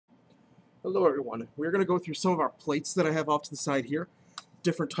Hello everyone. We're going to go through some of our plates that I have off to the side here,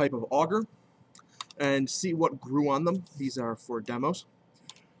 different type of auger, and see what grew on them. These are for demos.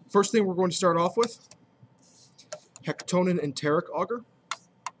 First thing we're going to start off with, Hektoen and Enteric auger.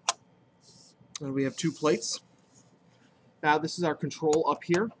 And we have two plates. Now this is our control up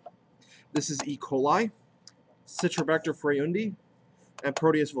here. This is E. coli, Citrobacter freundii, and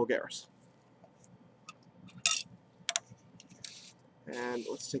Proteus vulgaris. And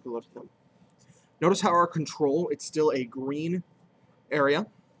let's take a look at them. Notice how our control, it's still a green area.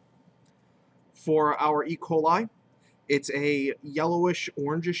 For our E. coli, it's a yellowish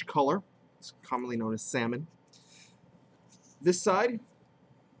orangish color. It's commonly known as salmon. This side,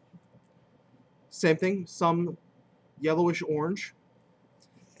 same thing, some yellowish orange.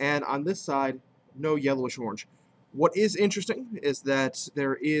 And on this side, no yellowish orange. What is interesting is that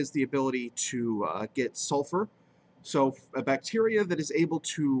there is the ability to get sulfur. So a bacteria that is able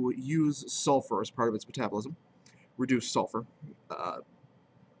to use sulfur as part of its metabolism, reduce sulfur,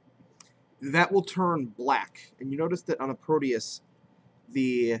 that will turn black. And you notice that on a Proteus,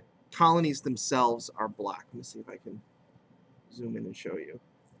 the colonies themselves are black. Let me see if I can zoom in and show you.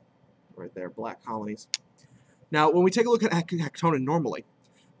 Right there, black colonies. Now, when we take a look at Hektoen normally,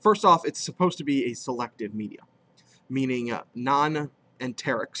 first off, it's supposed to be a selective media, meaning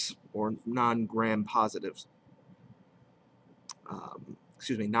non-enterics or non-gram positives.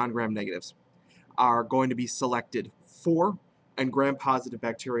 Non-gram negatives are going to be selected for, and gram-positive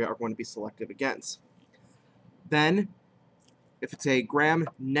bacteria are going to be selective against. Then, if it's a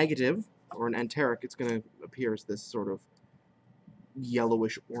gram-negative or an enteric, it's going to appear as this sort of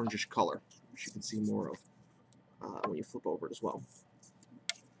yellowish, orangish color, which you can see more of when you flip over it as well.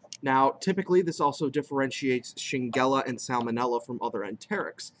 Now, typically, this also differentiates Shigella and Salmonella from other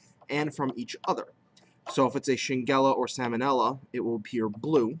enterics and from each other. So if it's a Shigella or Salmonella, it will appear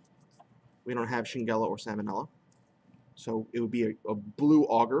blue. We don't have Shigella or Salmonella. So it would be a blue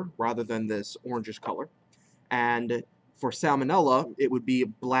auger rather than this orangish color. And for Salmonella, it would be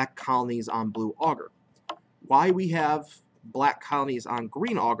black colonies on blue auger. Why we have black colonies on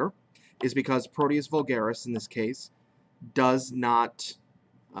green auger is because Proteus vulgaris, in this case, does not,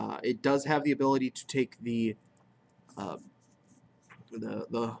 it does have the ability to take the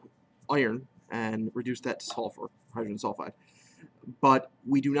iron and reduce that to sulfur, hydrogen sulfide. But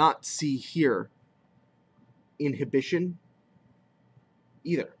we do not see here inhibition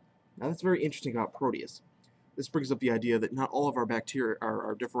either. Now that's very interesting about Proteus. This brings up the idea that not all of our bacteria,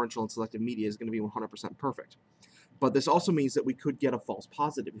 our differential and selective media is going to be 100% perfect. But this also means that we could get a false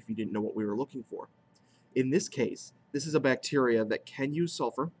positive if you didn't know what we were looking for. In this case, this is a bacteria that can use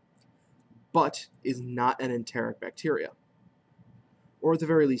sulfur, but is not an enteric bacteria. Or at the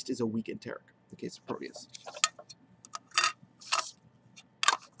very least is a weak enteric, in the case of Proteus.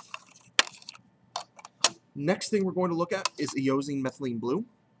 Next thing we're going to look at is Eosin methylene blue.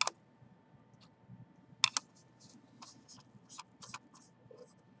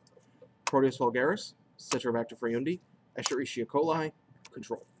 Proteus vulgaris, Citrobacter freundii, Escherichia coli,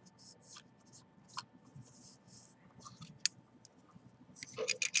 control.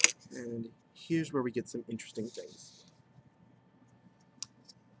 And here's where we get some interesting things.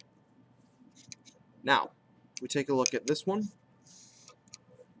 Now, we take a look at this one.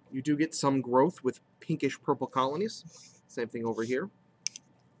 You do get some growth with pinkish purple colonies. Same thing over here.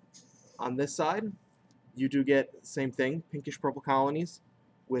 On this side, you do get same thing, pinkish purple colonies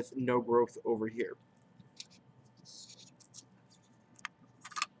with no growth over here.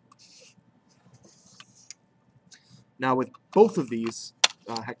 Now with both of these,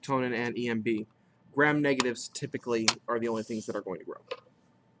 Hektoen and EMB, gram negatives typically are the only things that are going to grow.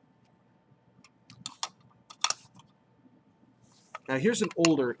 Now here's an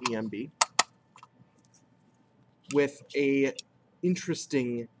older EMB with a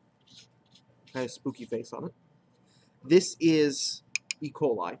interesting kind of spooky face on it. This is E.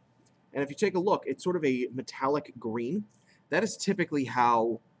 coli, and if you take a look, it's sort of a metallic green. That is typically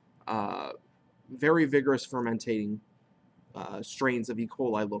how very vigorous fermentating strains of E.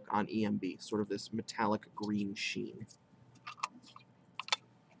 coli look on EMB, sort of this metallic green sheen.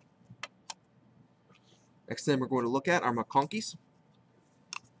 Next thing we're going to look at are MacConkeys.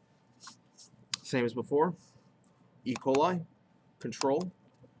 Same as before, E. coli, control,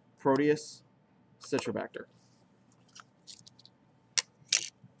 Proteus, Citrobacter.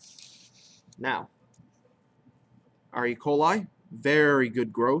 Now, our E. coli, very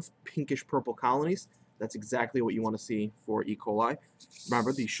good growth, pinkish purple colonies. That's exactly what you want to see for E. coli.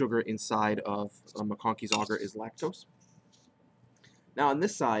 Remember, the sugar inside of MacConkey's agar is lactose. Now on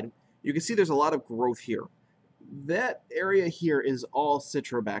this side, you can see there's a lot of growth here. That area here is all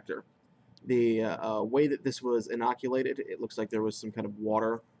Citrobacter. The way that this was inoculated, it looks like there was some kind of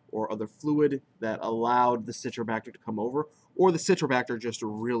water or other fluid that allowed the Citrobacter to come over, or the Citrobacter just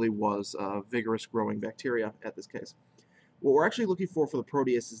really was a vigorous growing bacteria at this case. What we're actually looking for the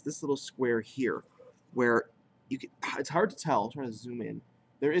Proteus is this little square here, where it's hard to tell. I'm trying to zoom in.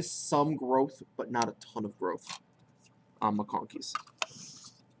 There is some growth, but not a ton of growth on MacConkeys.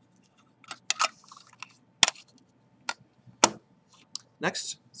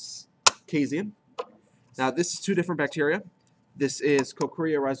 Next, Casien. Now, this is two different bacteria. This is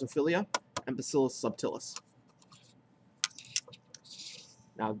Cochrea rhizophilia and Bacillus subtilis.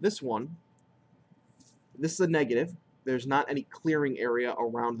 Now, this is a negative. There's not any clearing area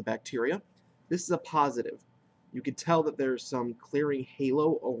around the bacteria. This is a positive. You can tell that there's some clearing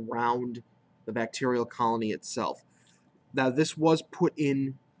halo around the bacterial colony itself. Now, this was put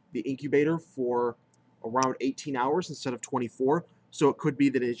in the incubator for around 18 hours instead of 24, so it could be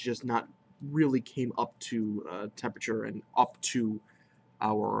that it's just not really came up to temperature and up to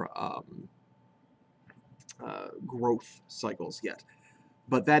our growth cycles yet.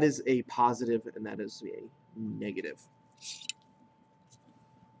 But that is a positive and that is a negative.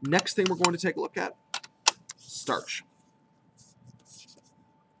 Next thing we're going to take a look at, starch.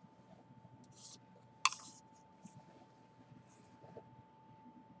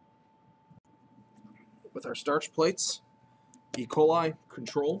 With our starch plates, E. coli,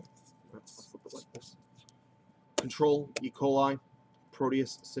 control. Let's flip it like this. Control, E. coli,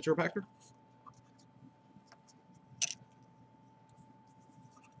 Proteus, Citrobacter.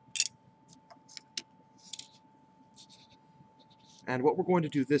 And what we're going to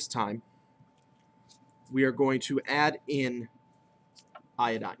do this time, we are going to add in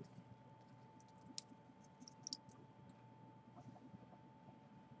iodine.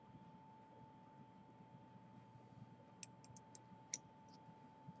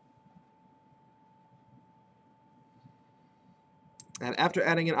 And after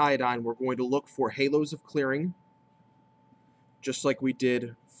adding in iodine, we're going to look for halos of clearing, just like we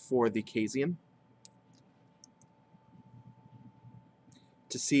did for the Casien,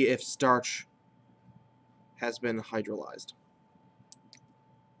 to see if starch has been hydrolyzed.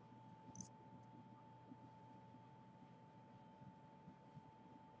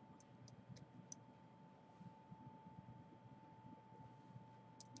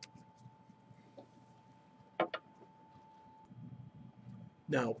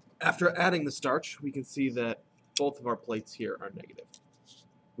 Now, after adding the starch, we can see that both of our plates here are negative.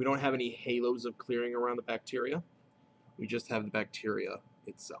 We don't have any halos of clearing around the bacteria. We just have the bacteria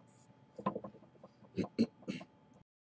itself.